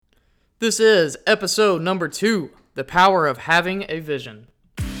This is episode number 2, The Power of Having a Vision.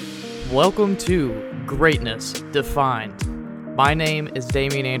 Welcome to Greatness Defined. My name is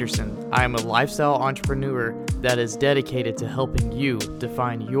Damian Anderson. I am a lifestyle entrepreneur that is dedicated to helping you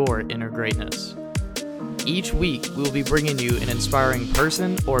define your inner greatness. Each week, we will be bringing you an inspiring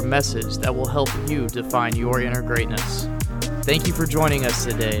person or message that will help you define your inner greatness. Thank you for joining us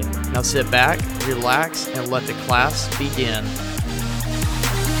today. Now sit back, relax, and let the class begin.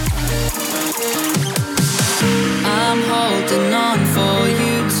 I'm holding on for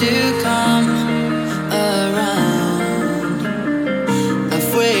you to come around.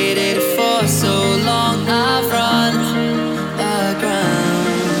 I've waited for so long, I've run aground.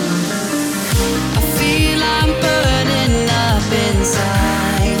 I feel I'm burning up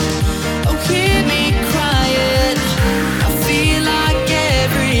inside. Oh, hear me crying. I feel like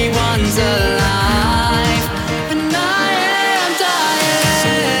everyone's alive, and I am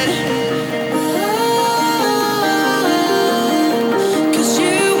dying. Cause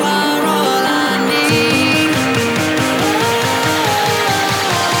you are all I need.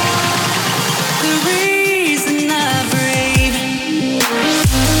 The reason I breathe.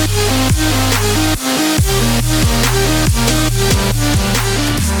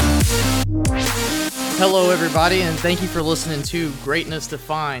 Hello, everybody, and thank you for listening to Greatness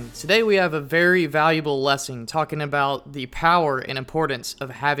Defined. Today, we have a very valuable lesson talking about the power and importance of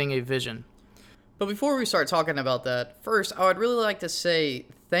having a vision. But before we start talking about that, first, I would really like to say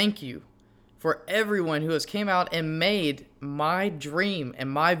thank you for everyone who has came out and made my dream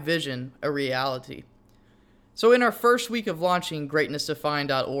and my vision a reality. So in our first week of launching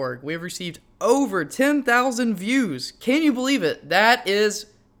greatnessdefined.org, we have received over 10,000 views. Can you believe it? That is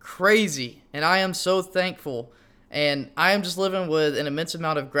crazy. And I am so thankful. And I am just living with an immense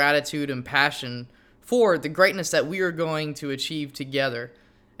amount of gratitude and passion for the greatness that we are going to achieve together.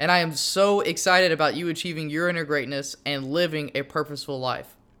 And I am so excited about you achieving your inner greatness and living a purposeful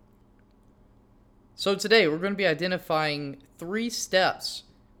life. So today we're going to be identifying 3 steps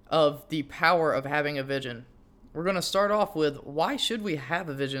of the power of having a vision. We're going to start off with, why should we have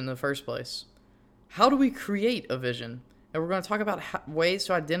a vision in the first place? How do we create a vision? And we're going to talk about ways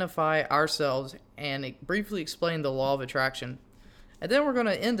to identify ourselves and briefly explain the law of attraction. And then we're going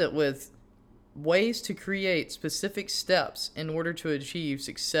to end it with ways to create specific steps in order to achieve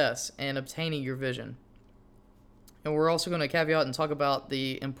success and obtaining your vision. And we're also going to caveat and talk about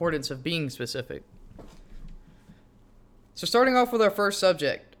the importance of being specific. So starting off with our first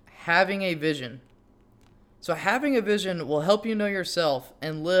subject, having a vision. So having a vision will help you know yourself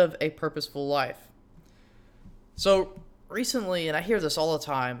and live a purposeful life. So recently, and I hear this all the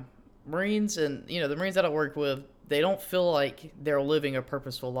time, Marines and, the Marines that I work with, they don't feel like they're living a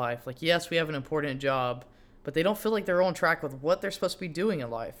purposeful life. Like, yes, we have an important job, but they don't feel like they're on track with what they're supposed to be doing in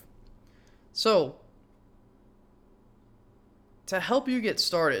life. So, to help you get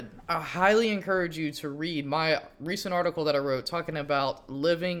started, I highly encourage you to read my recent article that I wrote talking about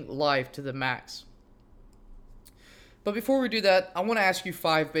living life to the max. But before we do that, I want to ask you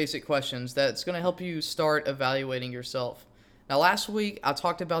 5 basic questions that's going to help you start evaluating yourself. Now, last week, I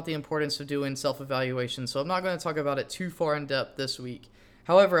talked about the importance of doing self-evaluation, so I'm not going to talk about it too far in depth this week.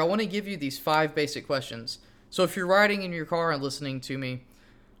 However, I want to give you these 5 basic questions. So if you're riding in your car and listening to me,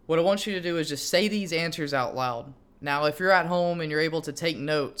 what I want you to do is just say these answers out loud. Now, if you're at home and you're able to take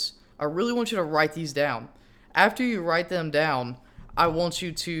notes, I really want you to write these down. After you write them down, I want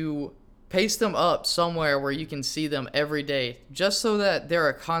you to paste them up somewhere where you can see them every day, just so that they're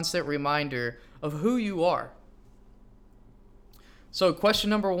a constant reminder of who you are. So question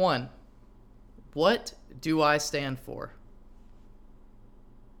number 1, what do I stand for?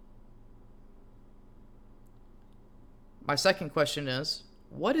 My second question is,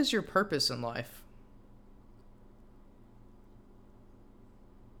 what is your purpose in life?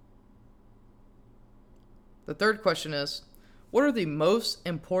 The third question is, what are the most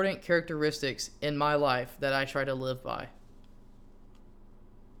important characteristics in my life that I try to live by?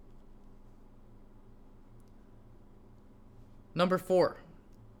 Number 4,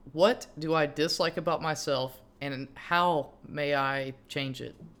 what do I dislike about myself and how may I change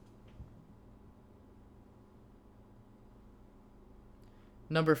it?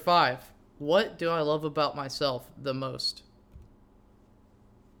 Number 5, what do I love about myself the most?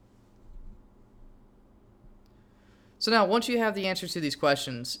 So now, once you have the answers to these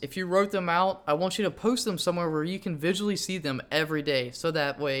questions, if you wrote them out, I want you to post them somewhere where you can visually see them every day. So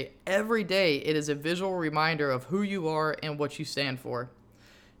that way, every day, it is a visual reminder of who you are and what you stand for.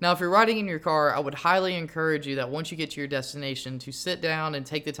 Now, if you're riding in your car, I would highly encourage you that once you get to your destination to sit down and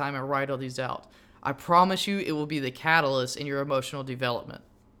take the time and write all these out. I promise you it will be the catalyst in your emotional development.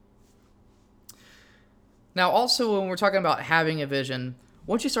 Now, also, when we're talking about having a vision,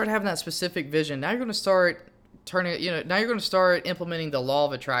 once you start having that specific vision, now you're going to start now you're going to start implementing the law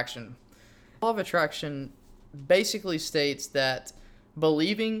of attraction. The law of attraction basically states that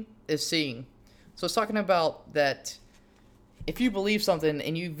believing is seeing. So it's talking about that if you believe something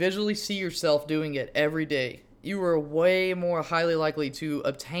and you visually see yourself doing it every day, you are way more highly likely to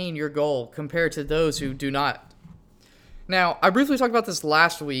obtain your goal compared to those who do not. Now, I briefly talked about this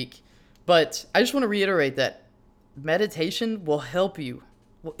last week, but I just want to reiterate that meditation will help you.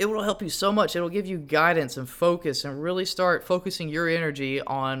 It will help you so much. It'll give you guidance and focus and really start focusing your energy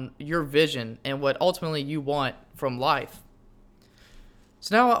on your vision and what ultimately you want from life.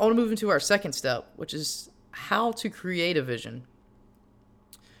 So now I want to move into our second step, which is how to create a vision.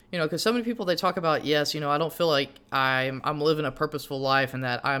 Because so many people, they talk about, yes, I don't feel like I'm living a purposeful life and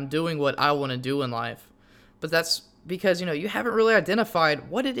that I'm doing what I want to do in life. But that's because, you haven't really identified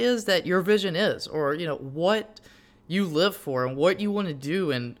what it is that your vision is, or, what you live for and what you want to do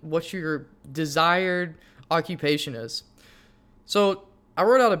and what your desired occupation is. So I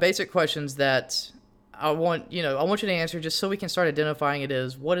wrote out a basic questions that I want you to answer just so we can start identifying it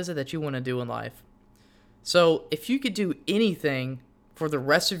as what is it that you want to do in life. So if you could do anything for the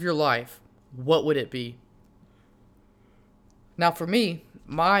rest of your life, what would it be? Now for me,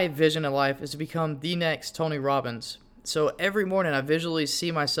 my vision in life is to become the next Tony Robbins. So every morning I visually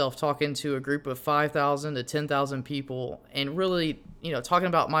see myself talking to a group of 5,000 to 10,000 people and really, talking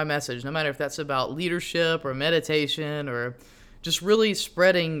about my message, no matter if that's about leadership or meditation or just really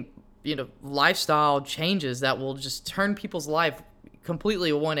spreading, lifestyle changes that will just turn people's life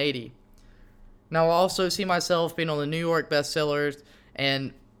completely 180. Now I also see myself being on the New York bestsellers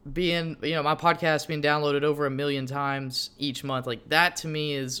and being, my podcast being downloaded over 1 million times each month. Like that to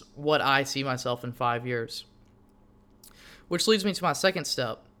me is what I see myself in 5 years. Which leads me to my second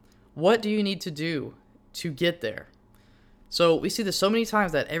step. What do you need to do to get there? So we see this so many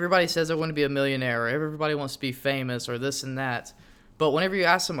times that everybody says they want to be a millionaire or everybody wants to be famous or this and that. But whenever you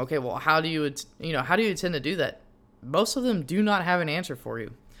ask them, okay, well, how do you intend to do that? Most of them do not have an answer for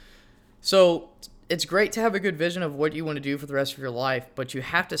you. So it's great to have a good vision of what you want to do for the rest of your life, but you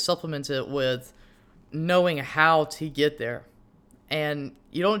have to supplement it with knowing how to get there. And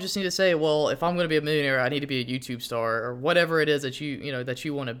you don't just need to say, well, if I'm going to be a millionaire, I need to be a YouTube star or whatever it is that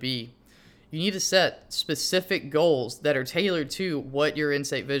you want to be. You need to set specific goals that are tailored to what your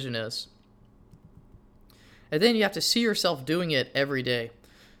in-state vision is. And then you have to see yourself doing it every day.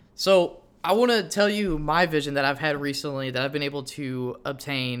 So I want to tell you my vision that I've had recently that I've been able to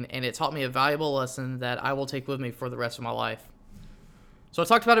obtain, and it taught me a valuable lesson that I will take with me for the rest of my life. So I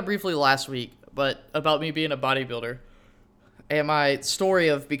talked about it briefly last week, but about me being a bodybuilder and my story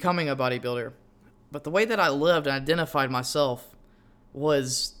of becoming a bodybuilder. But the way that I lived and identified myself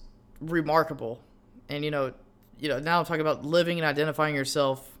was remarkable. And, now I'm talking about living and identifying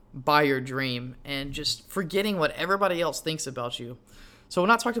yourself by your dream and just forgetting what everybody else thinks about you. So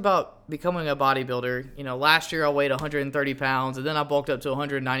when I talked about becoming a bodybuilder, last year I weighed 130 pounds and then I bulked up to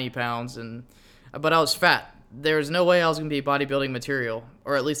 190 pounds, but I was fat. There was no way I was going to be bodybuilding material,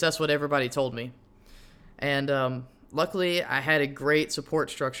 or at least that's what everybody told me. And luckily, I had a great support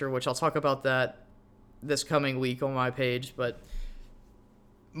structure, which I'll talk about that this coming week on my page. But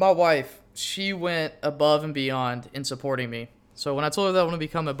my wife, she went above and beyond in supporting me. So when I told her that I want to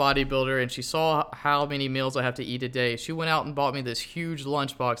become a bodybuilder and she saw how many meals I have to eat a day, she went out and bought me this huge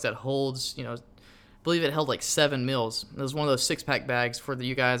lunchbox that holds, I believe it held like 7 meals. It was one of those 6-pack bags for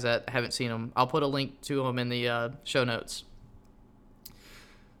you guys that haven't seen them. I'll put a link to them in the show notes.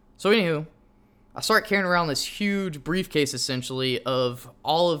 So anywho, I start carrying around this huge briefcase, essentially, of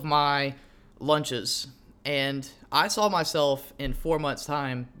all of my lunches. And I saw myself in 4 months'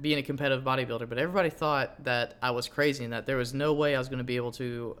 time being a competitive bodybuilder, but everybody thought that I was crazy and that there was no way I was going to be able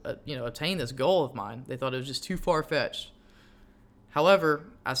to, obtain this goal of mine. They thought it was just too far-fetched. However,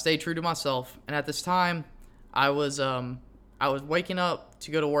 I stayed true to myself, and at this time, I was waking up to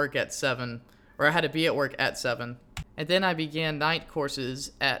go to work at 7, or I had to be at work at 7. And then I began night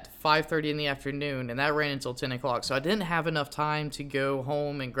courses at 5:30 in the afternoon, and that ran until 10 o'clock. So I didn't have enough time to go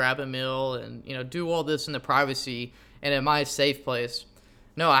home and grab a meal and, do all this in the privacy and in my safe place.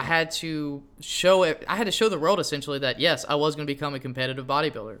 No, I had to show the world essentially that, yes, I was going to become a competitive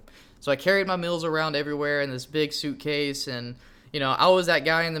bodybuilder. So I carried my meals around everywhere in this big suitcase, and I was that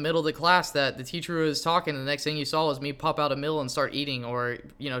guy in the middle of the class that the teacher was talking, and the next thing you saw was me pop out a meal and start eating, or,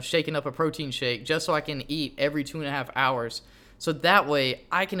 shaking up a protein shake just so I can eat every 2.5 hours. So that way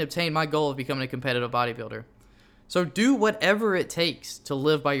I can obtain my goal of becoming a competitive bodybuilder. So do whatever it takes to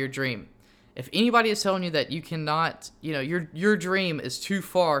live by your dream. If anybody is telling you that you cannot, your dream is too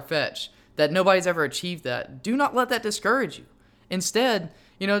far-fetched, that nobody's ever achieved that. Do not let that discourage you. Instead,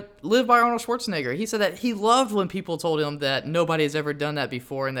 live by Arnold Schwarzenegger. He said that he loved when people told him that nobody has ever done that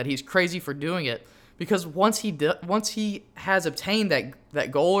before and that he's crazy for doing it. Because once he has obtained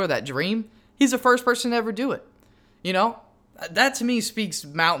that goal or that dream, he's the first person to ever do it. That to me speaks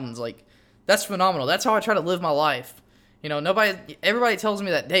mountains. Like, that's phenomenal. That's how I try to live my life. Everybody tells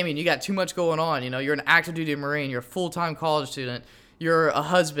me that, Damien, you got too much going on. You're an active duty Marine, you're a full-time college student, you're a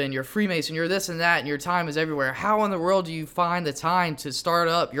husband, you're a Freemason, you're this and that, and your time is everywhere. How in the world do you find the time to start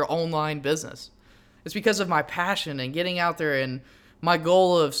up your online business? It's because of my passion and getting out there and my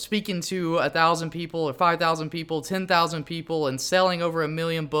goal of speaking to 1,000 people or 5,000 people, 10,000 people, and selling over 1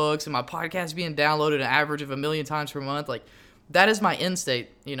 million books, and my podcast being downloaded an average of 1 million times per month. Like, that is my end state,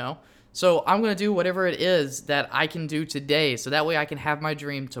 So I'm going to do whatever it is that I can do today, so that way I can have my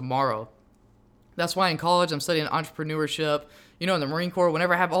dream tomorrow. That's why in college I'm studying entrepreneurship. In the Marine Corps,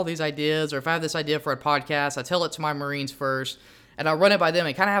 whenever I have all these ideas, or if I have this idea for a podcast, I tell it to my Marines first, and I run it by them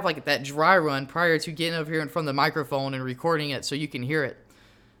and kind of have like that dry run prior to getting over here in front of the microphone and recording it so you can hear it.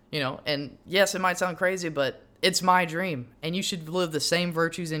 And yes, it might sound crazy, but it's my dream, and you should live the same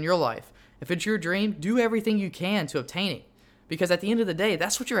virtues in your life. If it's your dream, do everything you can to obtain it. Because at the end of the day,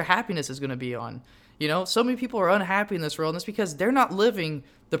 that's what your happiness is going to be on. So many people are unhappy in this world, and it's because they're not living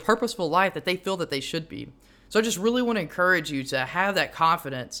the purposeful life that they feel that they should be. So I just really want to encourage you to have that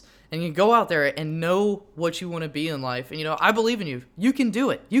confidence, and you go out there and know what you want to be in life. And, I believe in you. You can do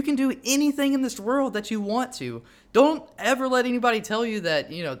it. You can do anything in this world that you want to. Don't ever let anybody tell you that,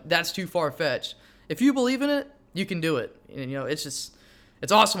 that's too far-fetched. If you believe in it, you can do it. And,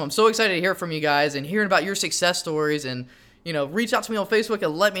 it's awesome. I'm so excited to hear from you guys and hearing about your success stories, and reach out to me on Facebook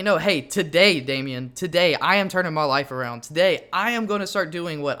and let me know, hey, today, Damien, today I am turning my life around. Today I am going to start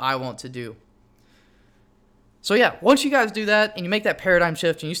doing what I want to do. So yeah, once you guys do that and you make that paradigm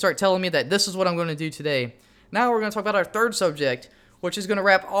shift and you start telling me that this is what I'm going to do today, now we're going to talk about our third subject, which is going to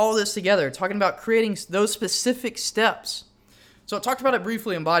wrap all this together, talking about creating those specific steps. So I talked about it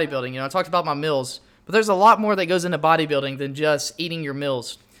briefly in bodybuilding. I talked about my meals, but there's a lot more that goes into bodybuilding than just eating your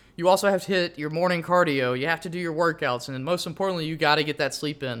meals. You also have to hit your morning cardio, you have to do your workouts, and then most importantly, you got to get that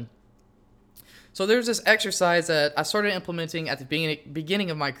sleep in. So there's this exercise that I started implementing at the beginning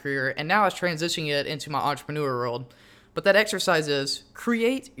of my career, and now I was transitioning it into my entrepreneur world. But that exercise is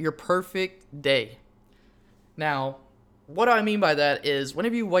create your perfect day. Now, what I mean by that is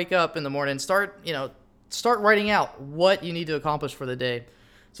whenever you wake up in the morning, start writing out what you need to accomplish for the day.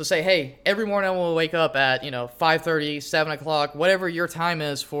 So say, hey, every morning I will wake up at, 5:30, 7 o'clock, whatever your time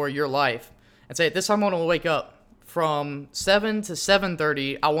is for your life. And say, this time I want to wake up from 7 to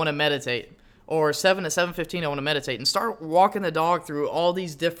 7:30, I want to meditate. Or 7 to 7:15, I want to meditate. And start walking the dog through all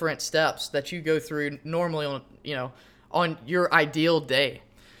these different steps that you go through normally on your ideal day.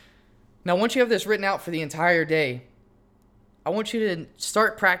 Now, once you have this written out for the entire day, I want you to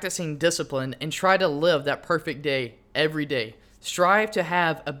start practicing discipline and try to live that perfect day every day. Strive to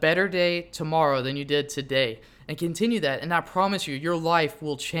have a better day tomorrow than you did today, and continue that. And I promise you, your life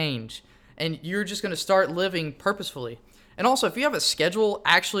will change, and you're just going to start living purposefully. And also, if you have a schedule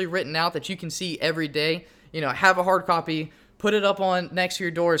actually written out that you can see every day, have a hard copy, put it up on next to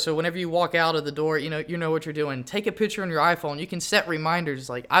your door, so whenever you walk out of the door, you know what you're doing. Take a picture on your iPhone. You can set reminders.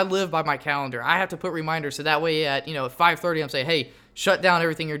 Like, I live by my calendar. I have to put reminders, so that way at 5:30, I'm saying, hey, shut down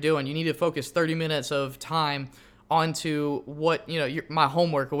everything you're doing. You need to focus 30 minutes of time onto what, my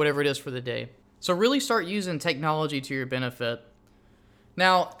homework or whatever it is for the day. So really start using technology to your benefit.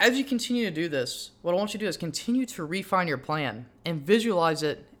 Now, as you continue to do this, what I want you to do is continue to refine your plan and visualize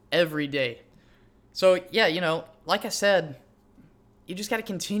it every day. So yeah, like I said, you just got to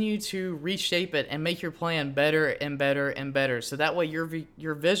continue to reshape it and make your plan better and better and better. So that way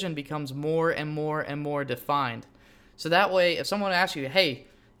your vision becomes more and more and more defined. So that way, if someone asks you, hey,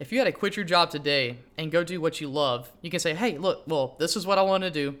 if you had to quit your job today and go do what you love, you can say, hey, look, well, this is what I want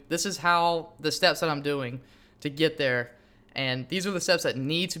to do. This is how the steps that I'm doing to get there. And these are the steps that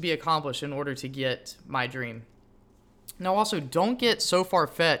need to be accomplished in order to get my dream. Now, also, don't get so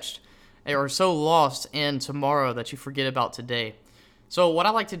far-fetched or so lost in tomorrow that you forget about today. So what I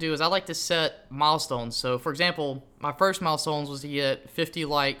like to do is I like to set milestones. So, for example, my first milestones was to get 50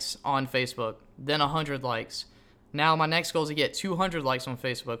 likes on Facebook, then 100 likes. Now my next goal is to get 200 likes on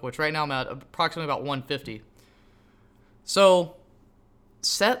Facebook, which right now I'm at approximately about 150. So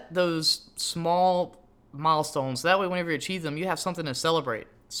set those small milestones. That way whenever you achieve them, you have something to celebrate.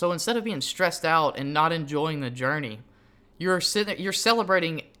 So instead of being stressed out and not enjoying the journey, you're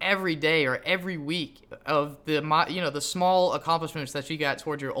celebrating every day or every week of the small accomplishments that you got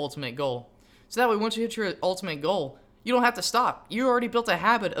towards your ultimate goal. So that way once you hit your ultimate goal, you don't have to stop. You already built a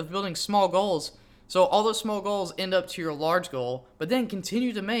habit of building small goals. So all those small goals end up to your large goal, but then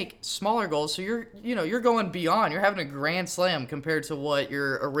continue to make smaller goals. So you're going beyond. You're having a grand slam compared to what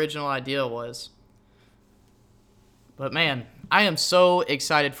your original idea was. But man, I am so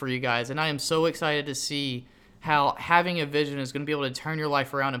excited for you guys, and I am so excited to see how having a vision is going to be able to turn your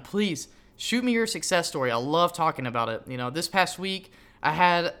life around. And please shoot me your success story. I love talking about it. This past week, I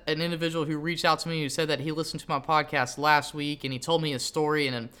had an individual who reached out to me who said that he listened to my podcast last week, and he told me his story,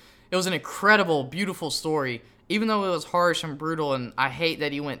 and it was an incredible, beautiful story. Even though it was harsh and brutal, and I hate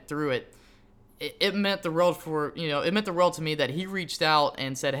that he went through it, it meant the world to me that he reached out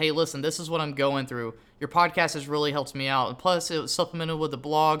and said, hey, listen, this is what I'm going through. Your podcast has really helped me out. And plus, it was supplemented with the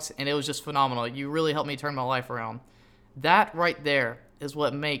blogs, and it was just phenomenal. You really helped me turn my life around. That right there is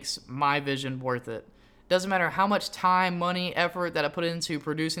what makes my vision worth it. Doesn't matter how much time, money, effort that I put into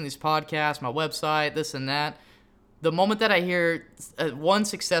producing these podcasts, my website, this and that. The moment that I hear one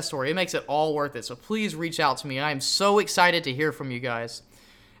success story, it makes it all worth it. So please reach out to me. I am so excited to hear from you guys.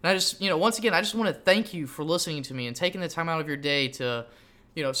 And I just, once again, I just want to thank you for listening to me and taking the time out of your day to,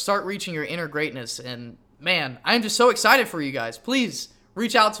 start reaching your inner greatness. And man, I'm just so excited for you guys. Please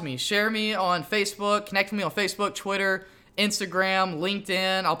reach out to me. Share me on Facebook. Connect with me on Facebook, Twitter, Instagram,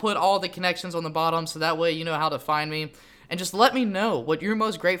 LinkedIn. I'll put all the connections on the bottom so that way you know how to find me. And just let me know what you're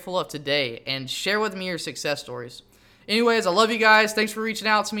most grateful of today and share with me your success stories. Anyways, I love you guys. Thanks for reaching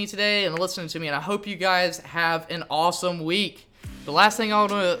out to me today and listening to me. And I hope you guys have an awesome week. The last thing I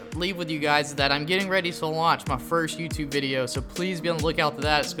want to leave with you guys is that I'm getting ready to launch my first YouTube video. So please be on the lookout for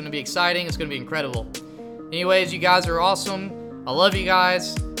that. It's going to be exciting. It's going to be incredible. Anyways, you guys are awesome. I love you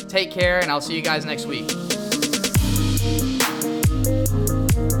guys. Take care, and I'll see you guys next week.